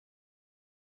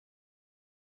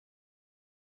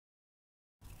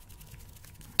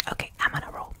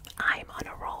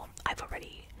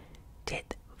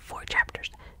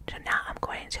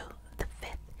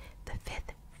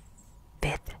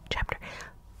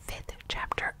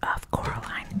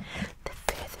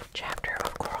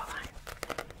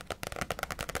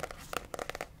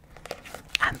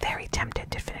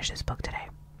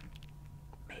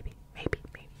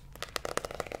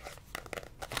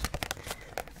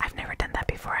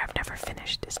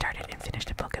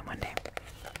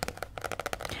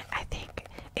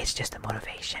it's just the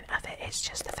motivation of it. It's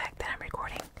just the fact that I'm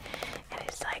recording, and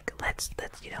it's like let's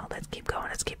keep going.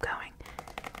 Let's keep going.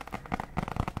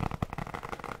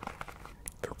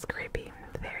 Looks creepy,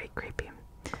 very creepy.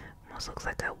 Almost looks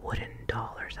like a wooden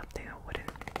doll or something. A wooden.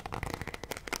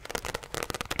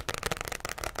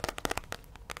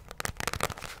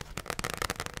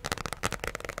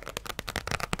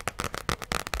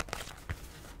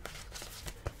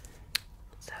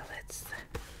 So let's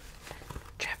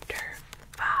chapter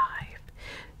 5.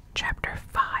 Chapter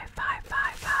 5.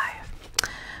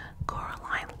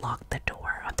 Coraline locked the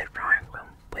door of the drawing room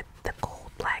with the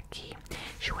gold black key.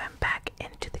 She went back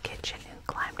into the kitchen and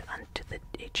climbed onto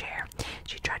a chair.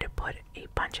 She tried to put a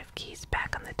bunch of keys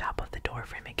back on the top of the door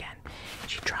frame again.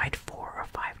 She tried 4 or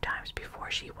 5 times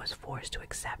before she was forced to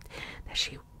accept that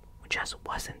she just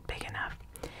wasn't big enough,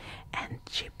 and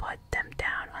she put them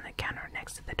down on the counter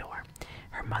next to the door.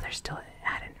 Her mother still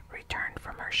hadn't returned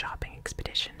from her shopping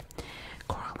expedition.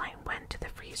 Coraline went to the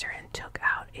freezer and took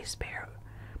out the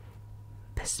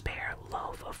spare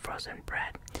loaf of frozen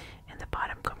bread. In the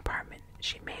bottom compartment,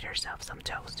 she made herself some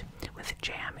toast with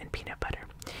jam and peanut butter.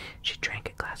 She drank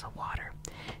a glass of water.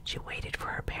 She waited for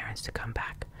her parents to come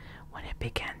back. When it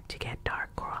began to get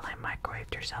dark, Coraline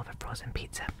microwaved herself a frozen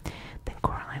pizza. Then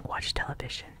Coraline watched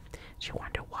television. She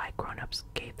wondered why grown-ups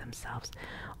gave themselves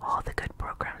all the good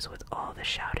programs with all the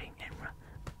shouting and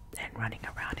running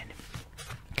around in it.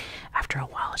 After a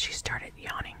while, she started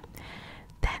yawning.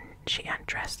 Then she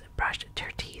undressed, brushed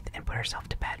her teeth, and put herself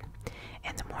to bed.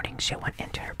 In the morning, she went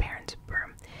into her parents'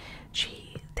 room.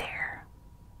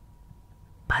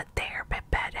 But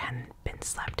bed hadn't been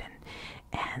slept in,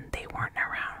 and they weren't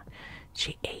around.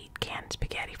 She ate canned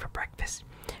spaghetti for breakfast.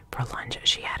 For lunch,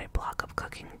 she had a block of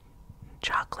cooking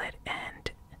chocolate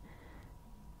and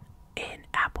an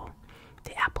apple.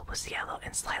 The apple was yellow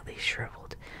and slightly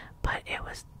shriveled, but it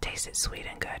tasted sweet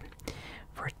and good.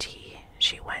 For tea,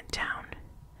 she went down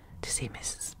to see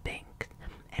Mrs. Bink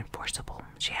and Forcible.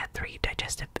 She had 3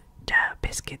 digestive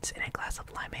biscuits and a glass of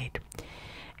limeade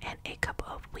and a cup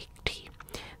of weak tea.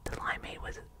 The limeade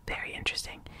was very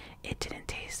interesting. It didn't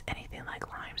taste anything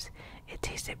like limes. It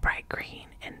tasted bright green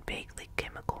and vaguely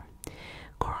chemical.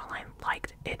 Coraline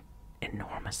liked it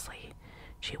enormously.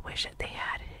 She wished that they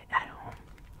had it at home.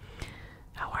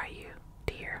 "How are you,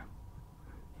 dear?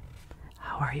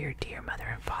 How are your dear mother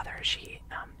and father?" she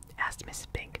asked Mrs.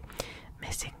 Bink.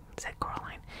 "Missing," said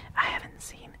Coraline. "I haven't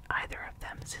seen either of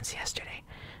them since yesterday.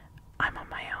 I'm on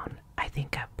my own. I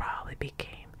think I've probably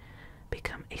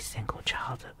become a single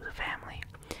child of the family.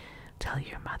 Tell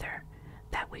your mother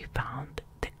that we found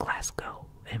the Glasgow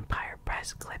Empire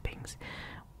Press clippings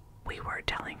we were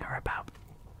telling her about."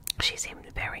 She seemed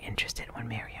very interested when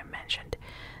Miriam mentioned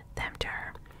them to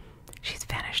her. "She's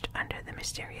vanished under the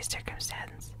mysterious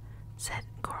circumstance," said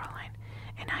Coraline,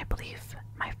 "and I believe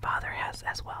my father has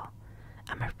as well.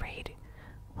 I'm afraid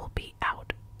we'll be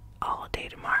out all day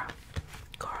tomorrow."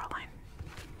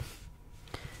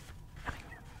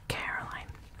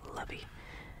 Caroline, lovey,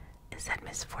 said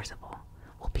Miss Forcible,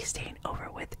 "will be staying over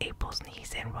with April's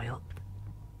niece in Royal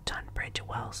Tunbridge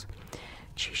Wells."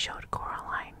 She showed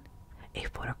Coraline a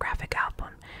photographic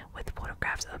album with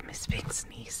photographs of Miss Fink's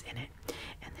niece in it,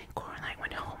 and then Coraline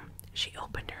went home. She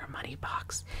opened her money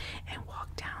box and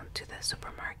walked down to the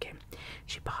supermarket.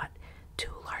 She bought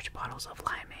 2 large bottles of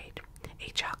limeade,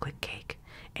 a chocolate cake,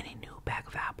 and a new bag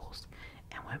of apples,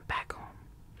 and went back home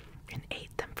and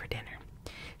ate them for dinner.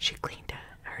 She cleaned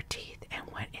her teeth and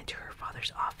went into her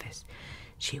father's office.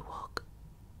 She woke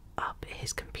up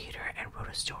his computer and wrote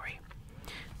a story.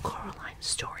 Coraline's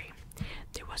story.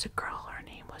 There was a girl, her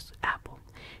name was Apple.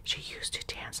 She used to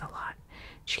dance a lot.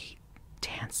 She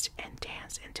danced and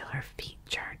danced until her feet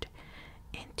turned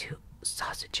into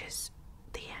sausages.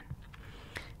 The end.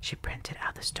 She printed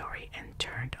out the story and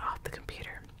turned off the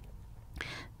computer.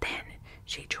 Then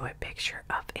she drew a picture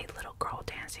of a little girl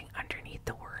dancing underneath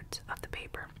the words of the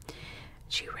paper.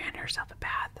 She ran herself a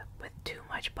bath with too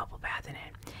much bubble bath in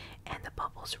it, and the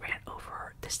bubbles ran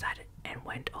over the side and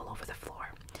went all over the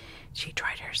floor. She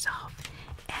dried herself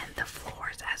and the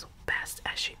floors as best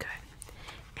as she could,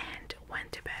 and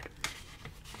went to bed.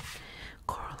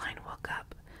 Coraline woke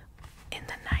up in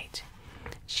the night.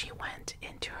 She went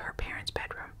into her parents'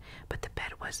 bedroom, but the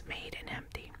bed was made and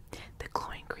empty. The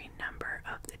glowing green number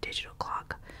of the digital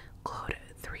clock glowed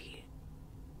at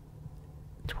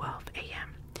 3:12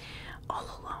 a.m. All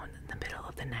alone in the middle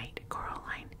of the night,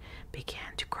 Coraline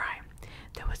began to cry.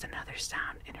 There was another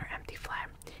sound in her empty flat.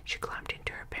 She climbed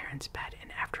into her parents' bed,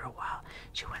 and after a while,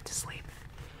 she went to sleep.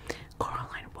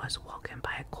 Coraline was woken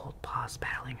by a cold paw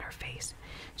battling her face.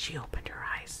 She opened her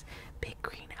eyes. Big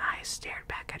green eyes stared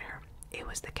back at her. It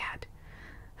was the cat.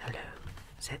 "Hello,"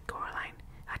 said Coraline.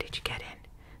 "How did you get in?"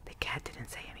 The cat didn't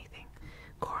say anything.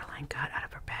 Coraline got out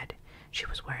of her bed. She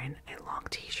was wearing a long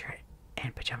t-shirt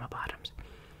and pajama bottoms.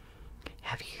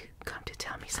 "Have you come to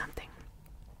tell me something?"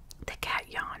 The cat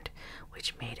yawned,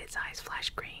 which made its eyes flash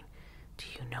green. "Do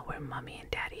you know where Mummy and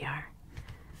Daddy are?"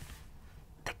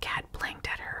 The cat blinked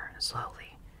at her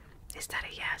slowly. "Is that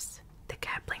a yes?" The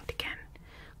cat blinked again.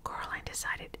 Coraline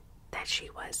decided that she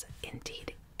was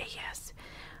indeed a yes.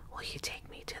 "Will you take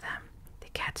me to them?" The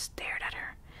cat stared at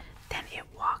her. Then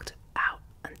it walked out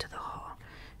into the hall.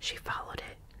 She followed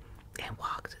it and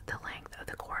walked the length of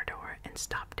the corridor and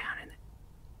stopped down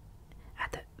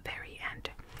at the very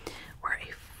end, where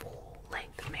a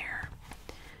full-length mirror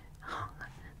hung.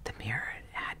 The mirror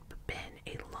had been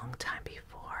a long time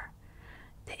before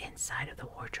the inside of the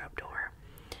wardrobe door.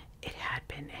 It had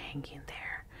been hanging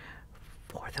there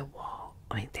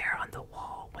there on the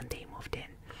wall when they moved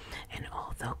in. And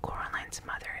although Coraline's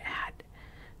mother had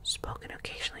spoken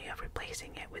occasionally of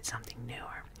replacing it with something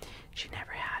newer, she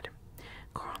never had.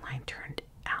 Coraline turned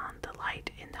on the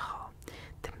light in the hall.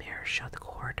 The mirror showed the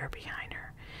corridor behind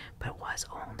her, but was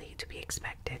only to be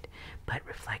expected. But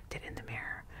reflected in the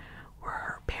mirror were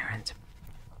her parents.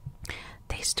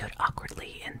 They stood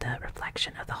awkwardly in the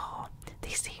reflection of the hall.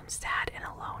 They seemed sad and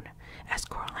alone. As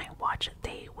Coraline watched,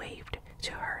 they waved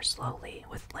to her slowly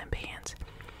with limp hands.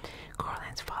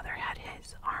 Coraline's father had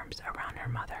his arms around her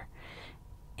mother.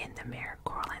 In the mirror,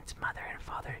 Coraline's mother and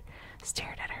father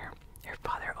stared at her. Her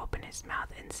father opened his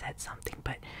mouth and said something,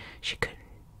 but she could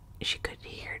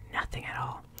hear nothing at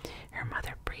all. Her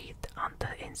mother breathed on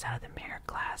the inside of the mirror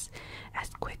glass as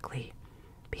quickly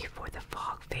before the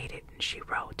fog faded, and she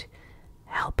wrote,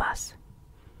 "Help us,"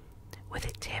 with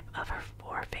the tip of her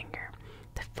forefinger.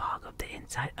 The fog of the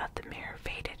inside of the mirror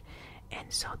faded,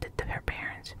 and so did her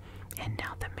parents. And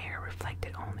now the mirror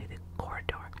reflected only the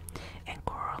corridor. And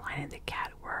Coraline and the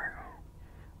cat where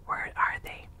are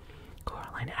they?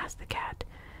 Coraline asked the cat.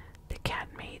 The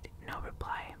cat made no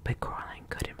reply, but Coraline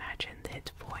could imagine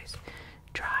its voice,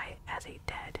 dry as a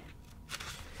dead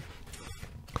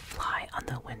fly on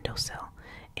the windowsill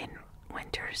in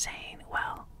winter, saying,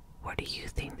 "Well, where do you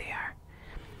think they are?"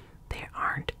 "They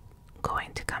aren't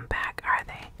going to come back, are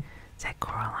they?" said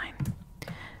Coraline.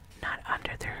 "Not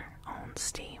under their own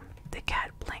steam." The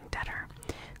cat blinked at her.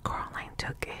 Coraline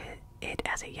took it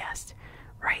as a yes.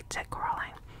 "Right," said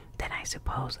Coraline. "Then I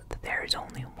suppose that there is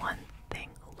only one thing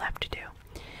left to do."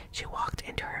 She walked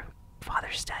into her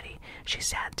father's study. She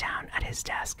sat down at his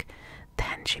desk.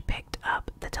 Then she picked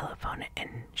up the telephone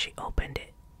and she opened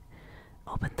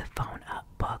the phone up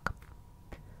book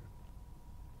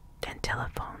and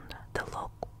telephoned the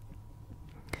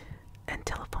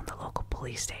local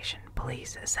police station.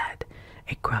 "Police," said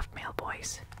a gruff male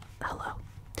voice. "Hello,"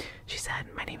 she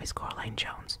said. "My name is Coraline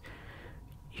Jones.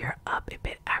 You're up a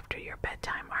bit after your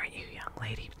bedtime, aren't you, young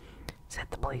lady?" said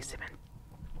the policeman.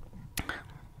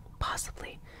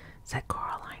 "Possibly," said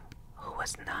Coraline, who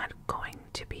was not going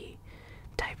to be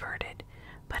diverted.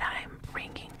 "But I'm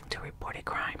ringing to report a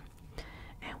crime."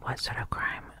 "And what sort of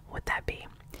crime would that be?"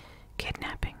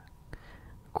 "Kidnapping.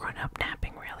 Grown-up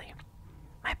napping, really.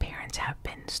 My parents have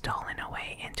been stolen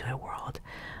away into a world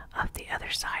of the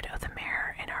other side of the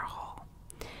mirror in our hall."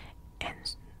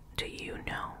 "And do you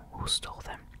know who stole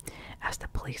them?" asked the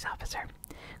police officer.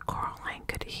 Coraline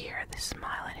could hear the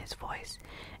smile in his voice,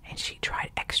 and she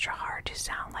tried extra hard to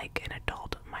sound like an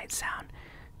adult might sound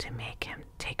to make him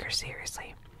take her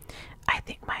seriously. "I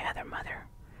think my other mother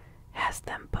has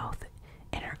them both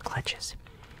in her clutches.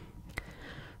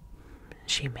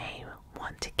 She may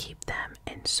want to keep them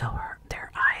and sew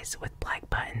their eyes with black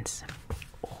buttons,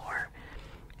 or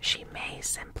she may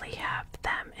simply have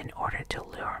them in order to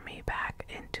lure me back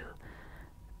into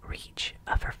reach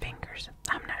of her fingers.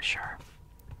 I'm not sure."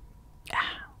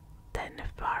 "Ah, the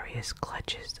nefarious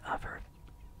clutches of her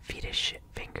fetish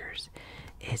fingers,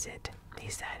 is it?" he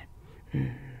said.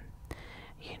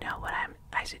 You know what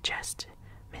I suggest,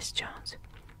 Miss Jones?"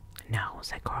 "No,"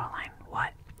 said Coraline.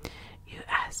 "What?" "You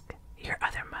ask your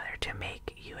other mother to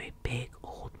make you a big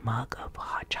old mug of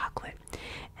hot chocolate,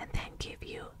 and then give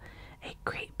you a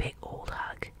great big old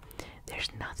hug.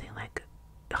 There's nothing like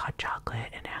hot chocolate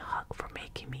and a hug for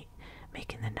making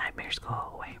the nightmares go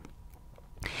away.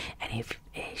 And if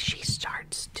she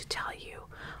starts to tell you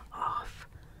off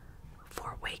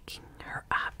for waking her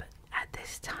up at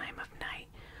this time of night,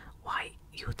 why,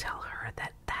 you tell her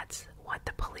that that's what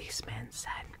the policeman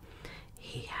said."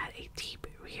 He had a deep,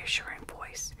 reassuring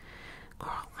voice.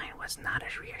 Coraline was not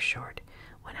as reassured.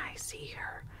 "When I see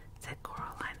her," said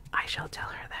Coraline, "I shall tell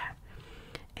her that."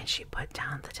 And she put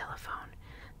down the telephone.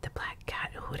 The black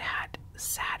cat, who had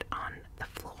sat on the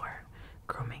floor,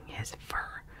 grooming his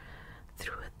fur.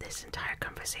 Through this entire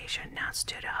conversation, now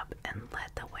stood up and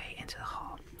led the way into the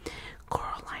hall.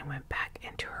 Coraline went back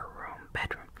into her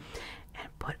bedroom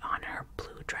and put on her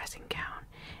blue dressing gown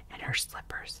and her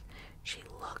slippers. She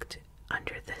looked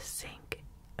under the sink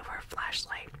of her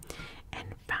flashlight and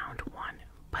found one,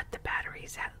 but the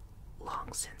batteries had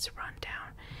long since run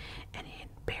down, and it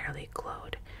barely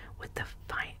glowed with the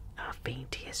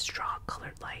faintest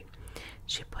straw-colored light.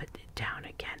 She put it down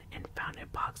again and found a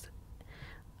box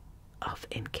of,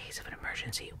 in case of an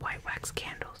emergency, white wax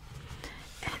candles,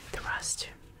 and thrust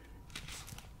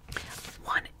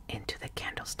one into the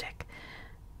candlestick.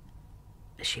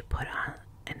 She put on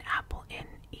an apple in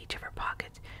each of her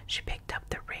pockets. She picked up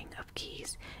the ring of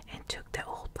keys and took the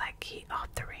old black key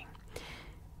off the ring.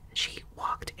 She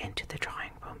walked into the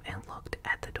drawing room and looked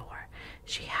at the door.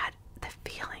 She had the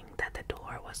feeling that the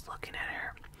door was looking at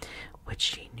her, which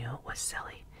she knew was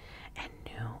silly, and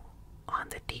knew on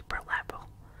the deeper level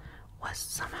was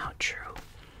somehow true.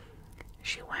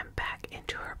 She went back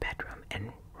into her bedroom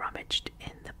and rummaged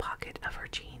in the pocket of her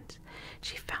jeans.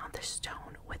 She found the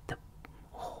stone with the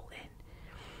hole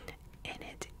in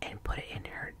it and put it in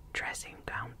her dressing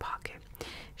gown pocket.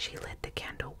 She lit the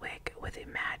candle wick with a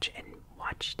match and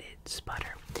watched it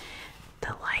sputter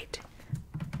the light.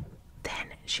 Then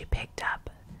she picked up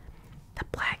the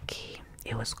black key.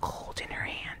 It was cold in her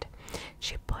hand.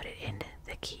 She put it in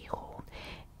the keyhole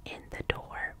in the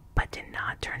door, but did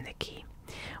not turn the key.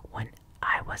 When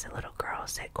I was a little girl,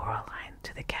 said Coraline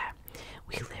to the cat,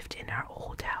 we lived in our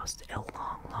old house a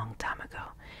long, long time ago.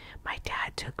 My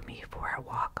dad took me for a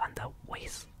walk on the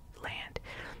wasteland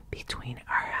between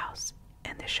our house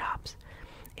and the shops.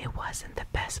 It wasn't the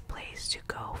best place to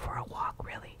go for a walk,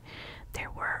 really.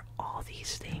 There were all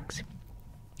these things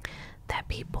that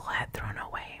people had thrown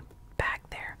away back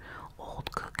there.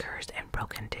 Old cookers and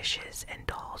broken dishes and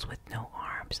dolls with no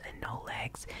arms and no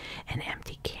legs and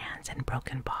empty cans and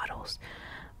broken bottles.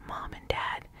 Mom and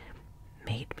Dad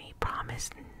made me promise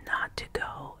not to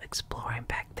go exploring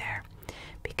back there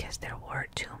because there were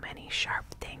too many sharp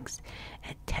things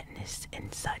and tetanus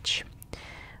and such.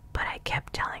 But I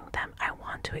kept telling them I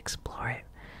want to explore it.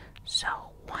 So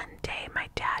one day my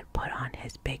dad put on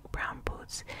his big brown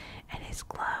boots and his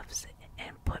gloves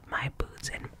and put my boots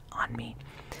on me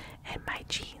and my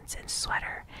jeans and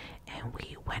sweater, and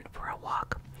we went for a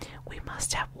walk. We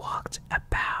must have walked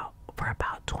for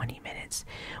about 20 minutes.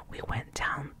 We went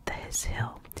down this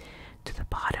hill to the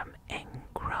bottom and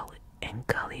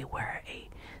gully where a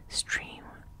stream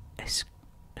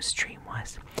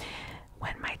was,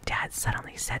 when my dad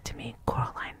suddenly said to me,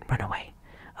 Coraline, run away,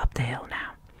 up the hill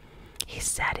now. He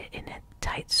said it in a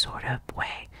tight sort of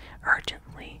way,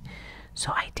 urgently.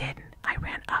 So I did. I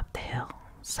ran up the hill.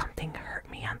 Something hurt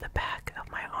me on the back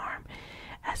of my arm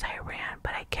as I ran,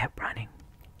 but I kept running.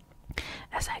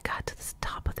 As I got to the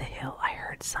top of the hill, I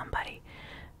heard somebody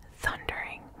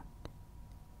thundering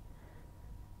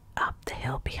up the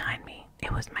hill behind me.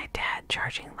 It was my dad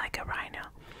charging like a rhino.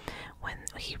 When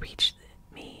he reached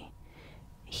me,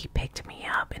 he picked me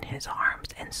up in his arms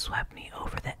and swept me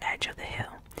over the edge of the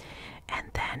hill.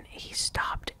 And then he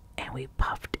stopped, and we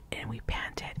puffed and we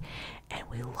panted, and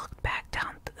we looked back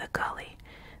down the gully.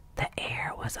 The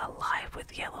air was alive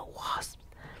with yellow wasps.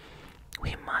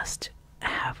 We must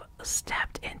have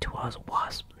stepped into a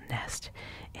wasp nest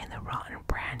in the rotten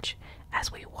branch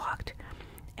as we walked,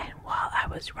 and while I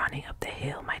was running up the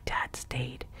hill, my dad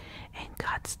stayed and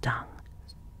got stung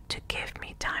to give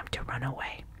me time to run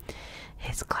away.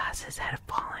 His glasses had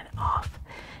fallen off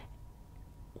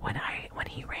when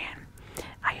he ran.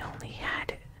 I only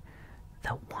had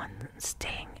the one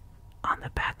sting on the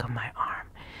back of my arm,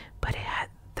 but it had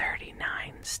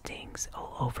 39 stings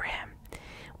all over him.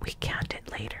 We counted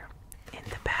later in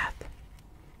the bath.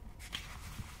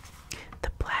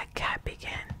 The black cat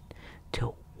began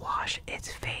to wash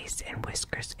its face and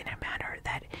whiskers in a manner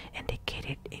that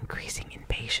indicated increasing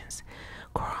impatience.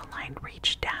 Coraline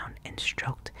reached down and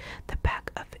stroked the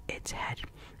back of its head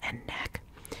and neck.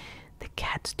 The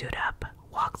cat stood up,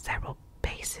 walked several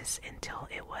paces until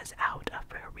it was out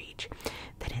of her reach.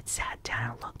 Then it sat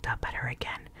down and looked up at her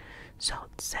again. So,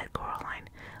 said Coraline,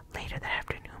 later that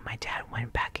afternoon my dad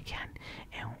went back again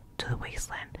and to the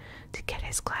wasteland to get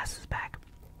his glasses back.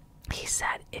 He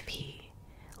said if he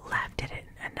left it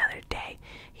another day,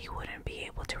 he wouldn't be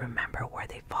able to remember where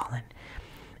they'd fallen.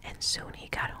 And soon he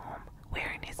got home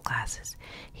wearing his glasses.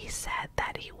 He said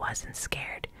that he wasn't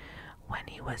scared when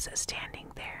he was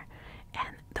standing there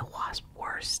and the wasps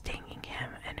were stinging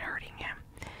him and hurting him,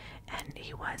 and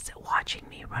he was watching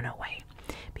me run away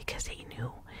because he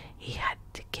knew he had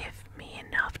to give me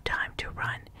enough time to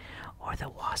run or the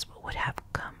wasp would have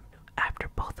come after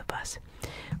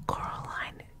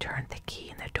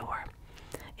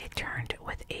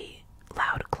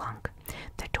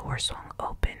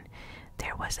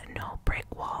was no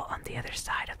brick wall on the other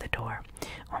side of the door,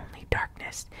 only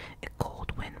darkness. A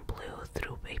cold wind blew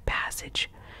through a passageway.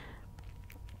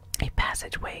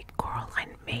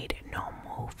 Coraline made no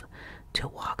move to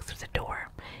walk through the door,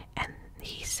 and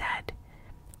he said,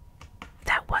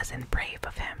 "That wasn't brave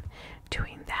of him,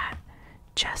 doing that,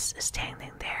 just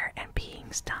standing there and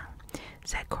being stung,"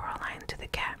 said Coraline to the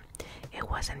cat. "It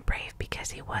wasn't brave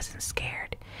because he wasn't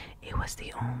scared. It was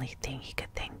the only thing he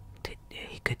could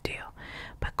do.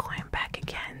 But going back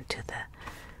again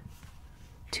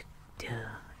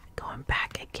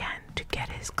to get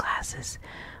his glasses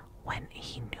when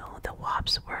he knew the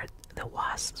wasps were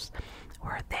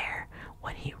there,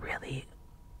 when he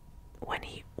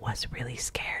was really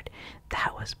scared,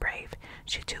 that was brave."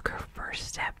 She took her first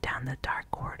step down the dark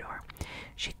corridor.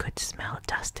 She could smell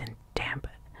dust and damp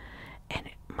and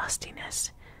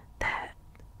mustiness.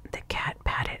 The cat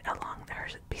padded along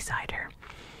beside her.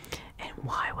 "And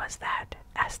why was that?"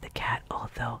 asked the cat,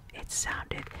 although it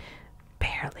sounded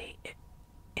barely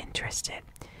interested.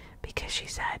 "Because," she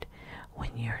said,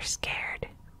 "when you're scared,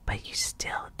 but you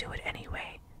still do it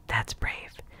anyway, that's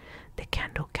brave." The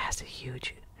candle cast a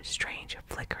huge, strange,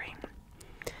 flickering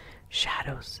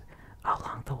shadows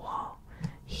along the wall.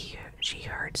 She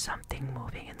heard something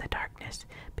moving in the darkness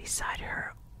beside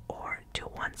her or to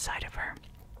one side of her.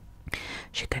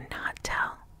 She could not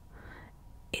tell.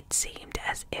 It seemed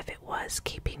as if it was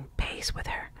keeping pace with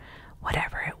her,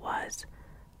 whatever it was.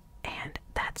 "And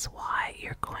that's why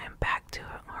you're going back to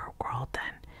her world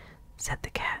then," said the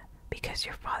cat, "because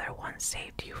your father once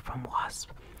saved you from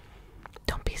wasps."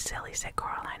 "Don't be silly," said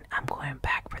Coraline. "I'm going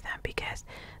back for them because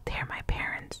they're my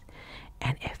parents,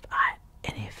 and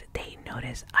if they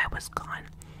noticed I was gone,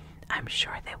 I'm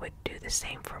sure they would do the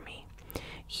same for me."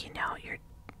 "You know, you're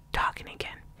talking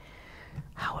again.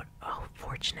 How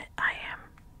fortunate I am,"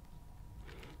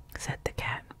 said the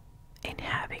cat, "in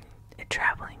having a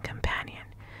traveling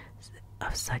companion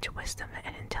of such wisdom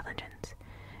and intelligence."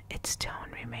 Its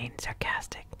tone remained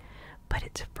sarcastic, but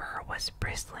its fur was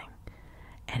bristling,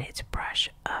 and its brush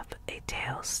of a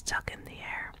tail stuck in the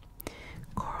air.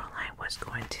 Coraline was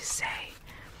going to say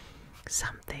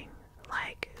something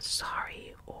like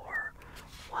 "sorry" or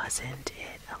 "wasn't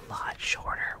it a lot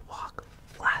shorter walk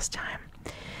last time?"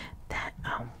 That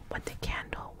when the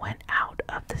candle went out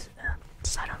of the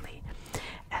suddenly,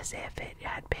 as if it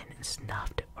had been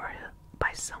snuffed or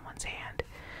by someone's hand.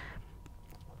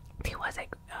 There was a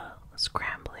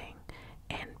scrambling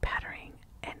and pattering,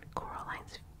 and Coraline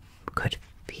could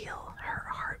feel her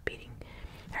heart beating,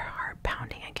 her heart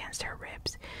pounding against her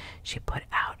ribs. She put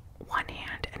out one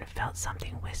hand and felt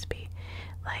something wispy,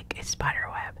 like a spider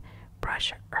web,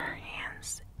 brush her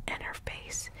hands and her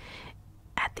face.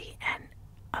 At the end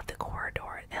of the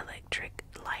corridor, electric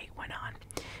light went on,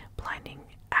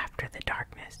 blinding after the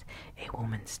darkness. A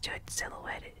woman stood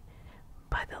silhouetted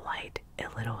by the light, a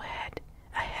little ahead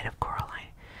of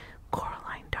Coraline.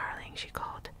 "Coraline, darling," she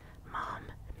called.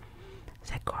 "Mom,"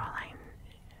 said Coraline,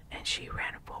 and she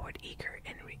ran forward, eager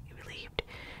and relieved.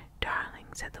 "Darling,"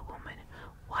 said the woman,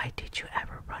 "why did you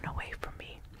ever run away from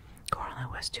me?" Coraline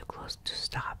was too close to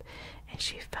stop, and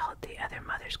she felt the other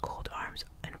mother's cold arms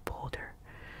enfold her.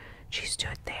 She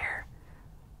stood there,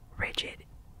 rigid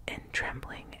and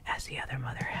trembling, as the other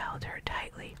mother held her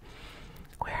tightly.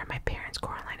 "Where are my parents?"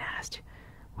 Coraline asked.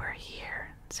 "We're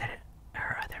here," said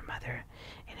her other mother,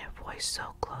 in a voice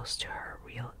so close to her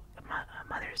real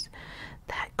mother's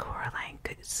that Coraline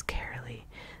could scarcely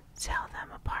tell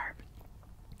them apart.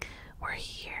 "We're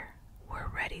here. We're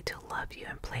ready to love you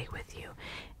and play with you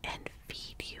and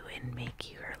feed you and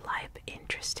make your life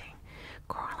interesting."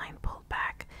 Coraline pulled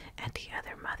back, and the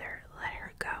other mother let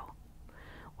her go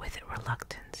with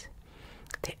reluctance.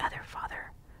 The other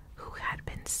father, who had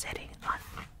been sitting on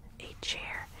a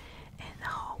chair in the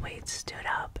hallway, stood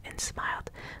up and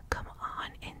smiled. "Come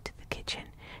on into the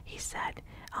kitchen," he said.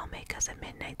 "I'll make us a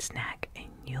midnight snack,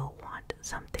 and you'll want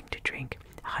something to drink.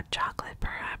 Hot chocolate,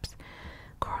 perhaps."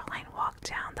 Coraline walked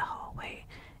down the hallway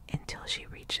until she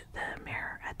reached the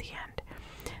mirror at the end.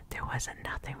 There was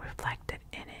nothing reflected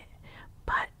in it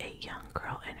but a young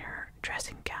girl in her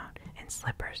dressing gown and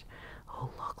slippers, who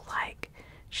looked like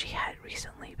she had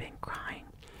recently been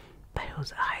crying, but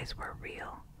whose eyes were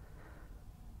real.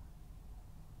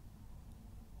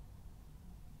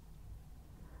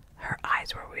 Her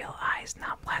eyes were real eyes,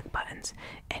 not black buttons,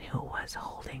 and who was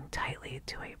holding tightly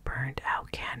to a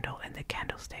burned-out candle in the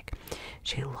candlestick.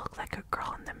 She looked like a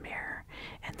girl in the mirror,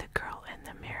 and the girl in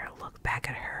the mirror looked back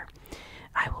at her.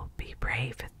 "I will be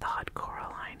brave," thought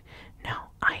Coraline.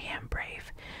 "No, I am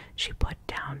brave." She put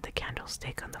down the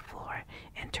candlestick on the floor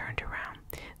and turned around.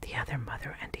 The other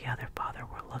mother and the other father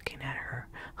were looking at her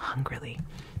hungrily.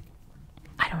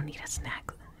 "I don't need a snack,"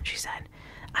 she said.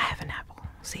 "I have an apple,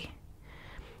 see?"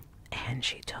 And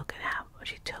she took an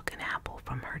apple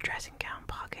from her dressing gown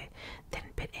pocket,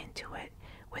 then bit into it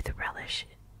with relish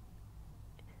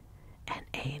and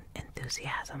an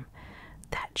enthusiasm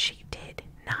that she did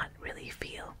not really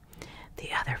feel.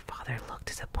 The other father looked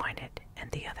disappointed,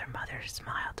 and the other mother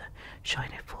smiled,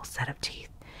 showing a full set of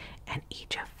teeth, and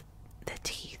each of the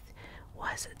teeth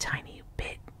was a tiny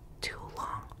bit too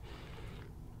long.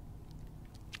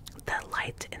 The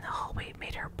light in the hallway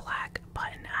made her black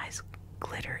button eyes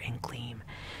glitter and gleam.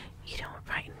 "You don't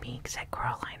frighten me," said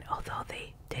Coraline, although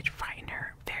they did frighten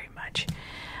her very much.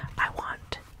 "I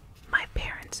want my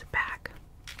parents back."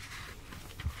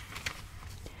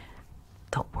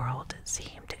 The world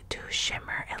seemed to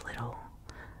shimmer a little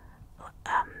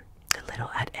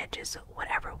at edges.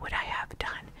 "Whatever would I have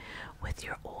done with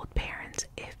your old parents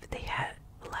if they had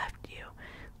left you,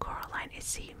 Coraline? It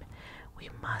seemed we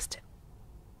must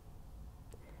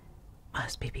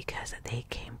be because they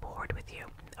came bored with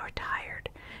you or tired.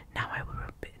 Now I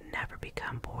will never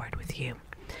become bored with you,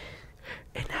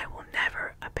 and I will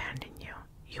never abandon you.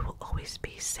 You will always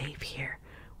be safe here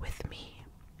with me."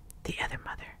 The other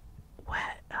mother,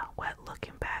 wet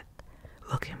looking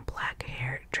black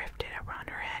hair drifted around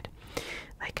her head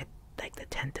like the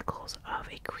tentacles of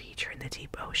a creature in the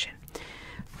deep ocean.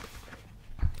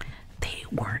 "They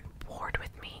weren't bored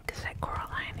with me," said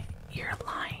Coraline. "You're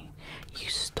lying. You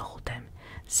stole them.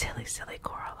 Silly, silly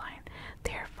Coraline.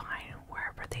 They're fine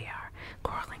wherever they are."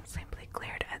 Coraline simply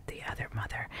glared at the other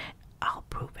mother. "I'll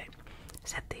prove it,"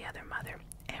 said the other mother,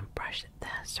 and brushed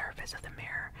the surface of the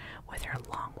mirror with her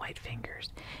long white fingers.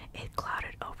 It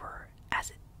clouded over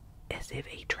as if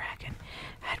a dragon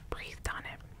had breathed on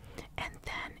it, and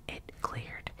then it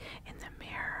cleared. In the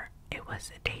mirror, it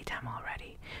was daytime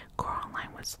already.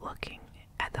 Coraline was looking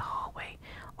at the hallway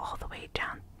all the way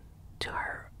down to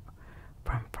her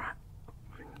front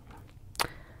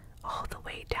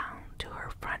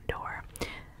door.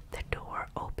 The door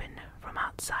opened from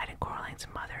outside, and Coraline's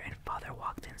mother and father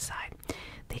walked inside.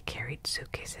 They carried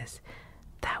suitcases.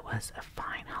 "That was a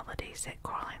fine holiday," said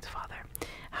Coraline's father.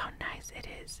 "How nice it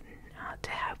is not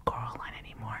to have Coraline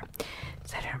anymore,"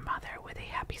 said her mother with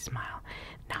a happy smile.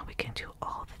 "Now we can do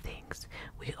all the things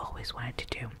we always wanted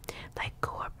to do, like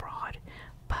go abroad,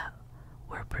 but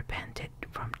we're prevented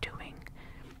from doing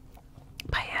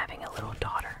by having a little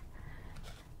daughter."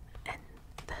 And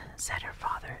said her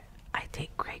father, "I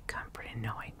take great comfort in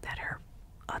knowing that her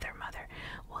other mother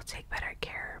will take better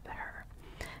care of her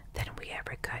than we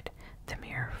ever could." The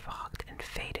mirror fogged and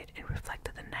faded and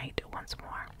reflected the night once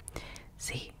more.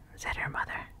 "See," said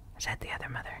the other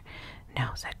mother.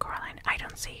 "No," said Coraline, "I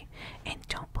don't see, and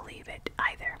don't believe it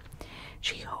either."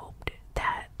 She hoped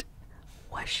that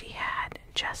what she had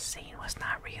just seen was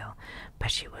not real,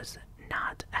 but she was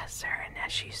not as certain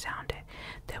as she sounded.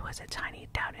 There was a tiny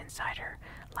doubt inside her,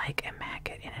 like a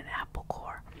maggot in an apple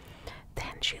core.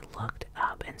 Then she looked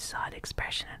up and saw an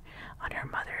expression on her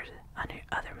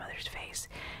other mother's face,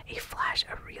 a flash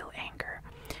of real anger,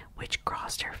 which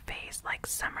crossed her face like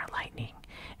summer lightning,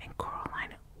 and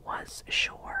Coraline was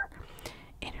sure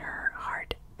in her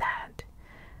heart that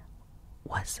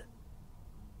what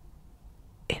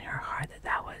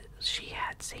she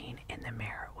had seen in the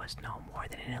mirror was no more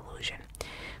than an illusion.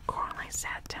 Coraline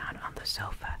sat down on the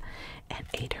sofa and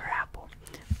ate her apple.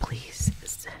 Please,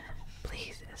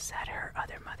 said her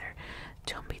other mother,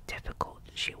 "don't be difficult."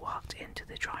 She walked into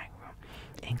the drawing room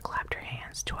and clapped her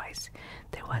hands twice.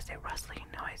 There was a rustling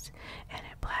noise, and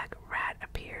a black rat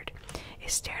appeared.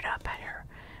 It stared up at her.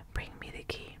 "Bring me the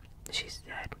key," she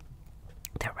said.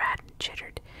 The rat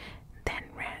chittered, then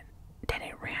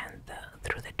it ran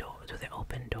through the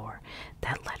open door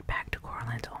that led back to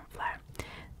Coraline's own flat.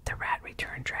 The rat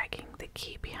returned, dragging the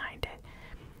key behind it.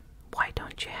 "Why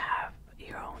don't you have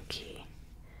your own key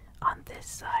on this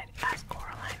side?" asked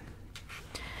Coraline.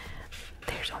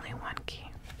 "There's only one key,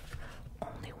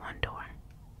 only one door,"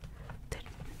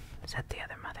 said the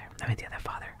other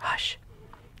father. "Hush,"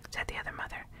 said the other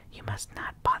mother. "You must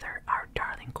not bother our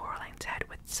darling Coraline's head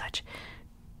with such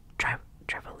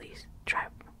trivalities.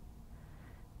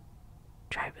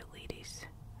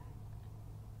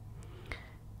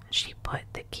 She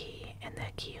put the key in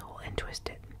the keyhole and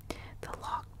twisted. The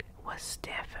lock was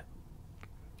stiff,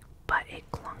 but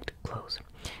it clunked close.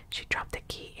 She dropped the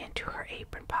key into her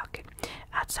apron pocket.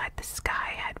 Outside, the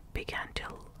sky had begun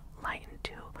to lighten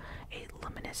to a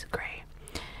luminous gray.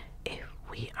 "If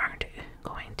we aren't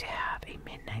going to have a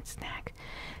midnight snack,"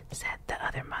 said the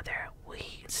other mother,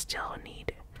 "we still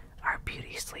need our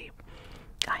beauty sleep.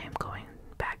 I am going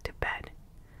back to bed,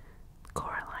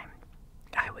 Coraline.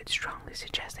 would strongly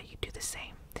suggest that you do the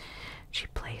same. She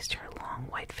placed her long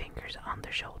white fingers on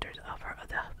the shoulders of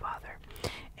the father,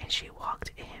 and she walked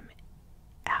him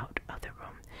out of the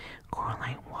room.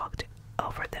 Coraline walked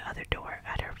over the other door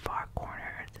at her far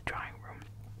corner of the drawing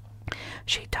room.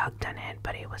 She tugged on it,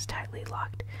 but it was tightly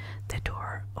locked. The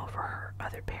door over her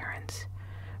other parents'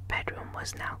 bedroom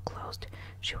was now closed.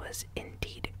 She was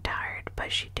indeed tired,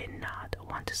 but she did not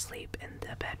want to sleep in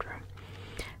the bedroom.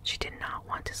 She did not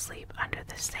want to sleep under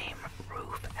the same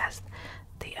roof as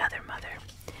the other mother.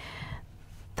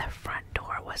 The front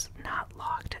door was not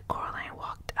locked. Coraline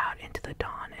walked out into the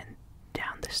dawn and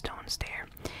down the stone stair.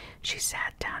 She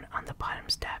sat down on the bottom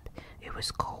step. It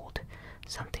was cold.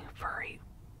 Something furry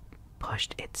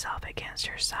pushed itself against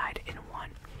her side in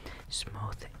one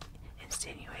smooth,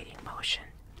 insinuating motion.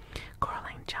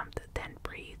 Coraline jumped, then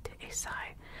breathed a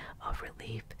sigh of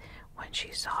relief when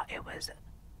she saw it was.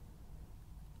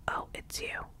 "Oh, it's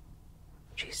you,"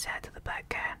 she said to the black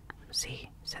cat.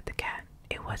 "See," said the cat,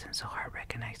 "it wasn't so hard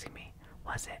recognizing me,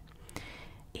 was it?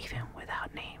 Even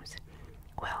without names.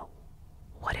 Well,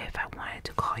 what if I wanted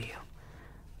to call you?"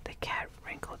 The cat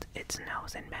wrinkled its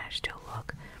nose and managed to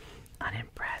look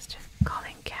unimpressed.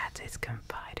 Calling cats is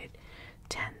confided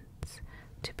tends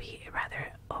to be a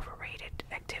rather overrated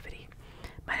activity.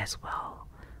 Might as well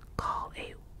call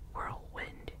a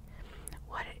whirlwind.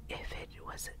 "What if it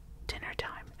was dinner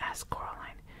time?" asked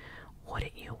Coraline.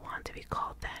 "Wouldn't you want to be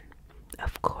called then?"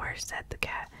 "Of course," said the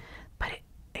cat, "but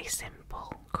a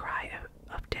simple cry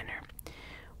of dinner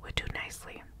would do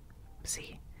nicely.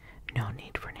 See, no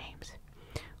need for names."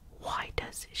 "Why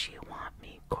does she want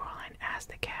me?" Coraline asked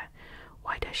the cat.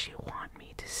 "Why does she want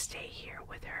me to stay here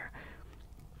with her?"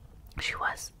 She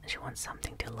wants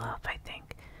something to love, I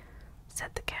think,"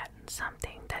 said the cat.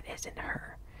 "Something that isn't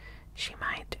her. She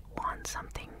might want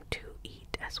something to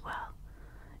eat as well.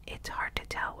 It's hard to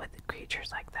tell with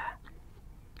creatures like that."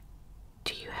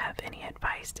 "Do you have any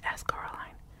advice?" asked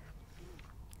Coraline.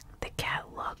 The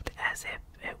cat looked as if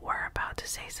it were about to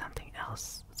say something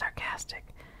else sarcastic.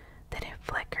 Then it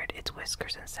flickered its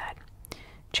whiskers and said,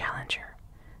 "Challenge her.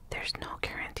 There's no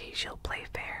guarantee she'll play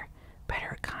fair, but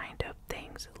her kind of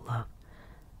thing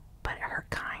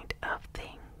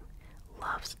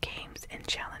loves games and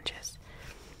challenges."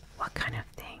 "What kind of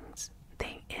thing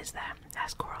is that?"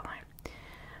 asked Coraline.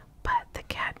 But the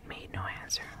cat made no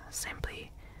answer,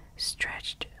 simply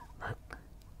stretched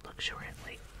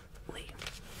luxuriantly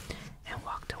and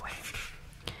walked away.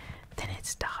 Then it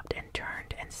stopped and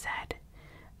turned and said,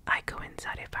 "I'd go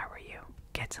inside if I were you.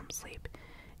 Get some sleep.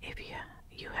 If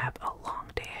you have a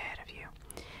long day ahead of you."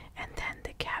 And then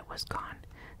the cat was gone.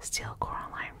 Still,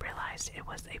 Coraline realized it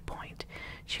was a point.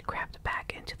 She crept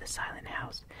back into the silent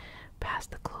house,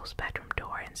 past the closed bedroom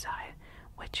door inside,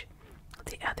 which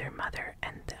the other mother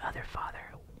and the other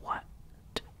father, what?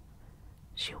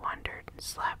 She wondered,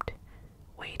 slept,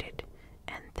 waited,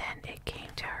 and then it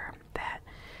came to her that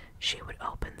she would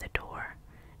open the door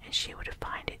and she would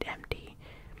find it empty,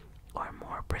 or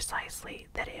more precisely,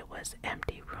 that it was an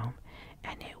empty room,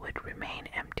 and it would remain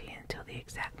empty until the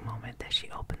exact moment that she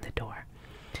opened the door.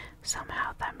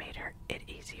 Somehow that made it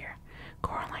easier.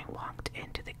 Coraline walked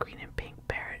into the green and pink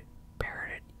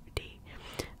parody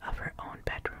of her own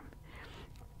bedroom.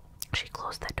 She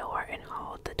closed the door and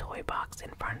hauled the toy box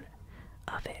in front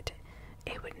of it.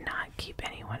 It would not keep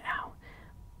anyone out,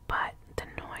 but the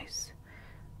noise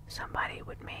somebody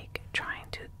would make trying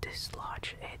to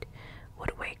dislodge it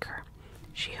would wake her,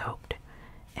 she hoped,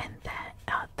 and that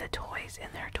the toys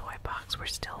in their toy box were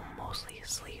still mostly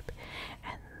asleep,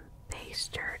 and they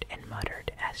stirred and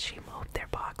muttered as she moved their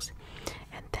box,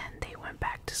 and then they went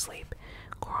back to sleep.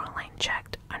 Coraline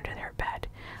checked under their bed,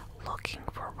 looking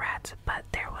for rats, but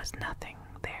there was nothing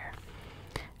there.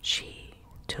 She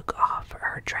took off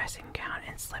her dressing gown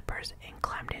and slippers and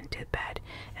climbed into bed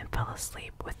and fell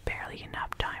asleep with barely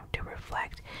enough time to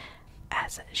reflect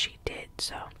as she did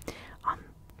so on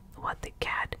what the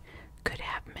cat could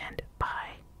have meant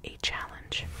by a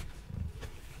challenge.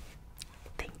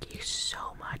 Thank you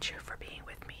so much for being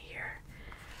with me here.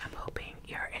 I'm hoping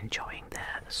you're enjoying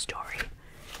the story.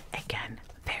 Again,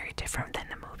 very different than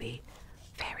the movie.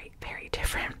 Very, very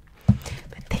different.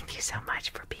 But thank you so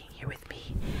much for being here with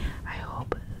me. I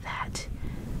hope that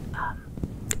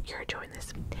you're enjoying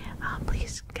this.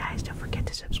 Please, guys, don't forget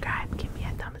to subscribe. Give me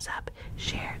a thumbs up.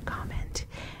 Share, comment.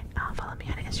 Follow me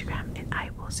on Instagram. And I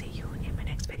will see you in my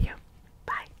next video.